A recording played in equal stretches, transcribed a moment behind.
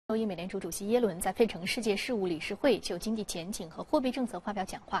周一，美联储主席耶伦在费城世界事务理事会就经济前景和货币政策发表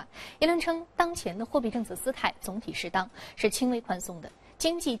讲话。耶伦称，当前的货币政策姿态总体适当，是轻微宽松的，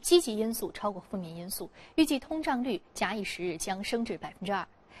经济积极因素超过负面因素，预计通胀率假以时日将升至2%。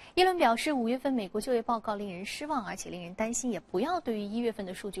耶伦表示，5月份美国就业报告令人失望，而且令人担心，也不要对于1月份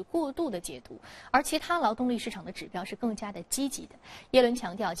的数据过度的解读，而其他劳动力市场的指标是更加的积极的。耶伦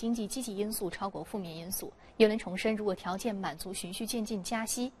强调，经济积极因素超过负面因素。耶伦重申，如果条件满足，循序渐进加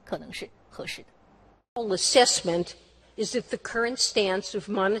息可能是合适的。Assessment is that the current stance of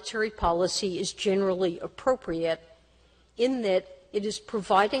monetary policy is generally appropriate, in that it is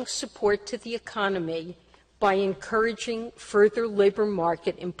providing support to the economy by encouraging further labor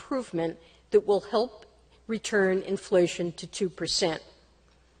market improvement that will help return inflation to 2%.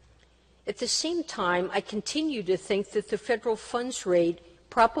 At the same time, I continue to think that the federal funds rate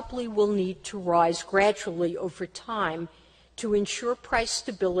probably will need to rise gradually over time to ensure price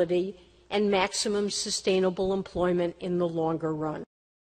stability and maximum sustainable employment in the longer run.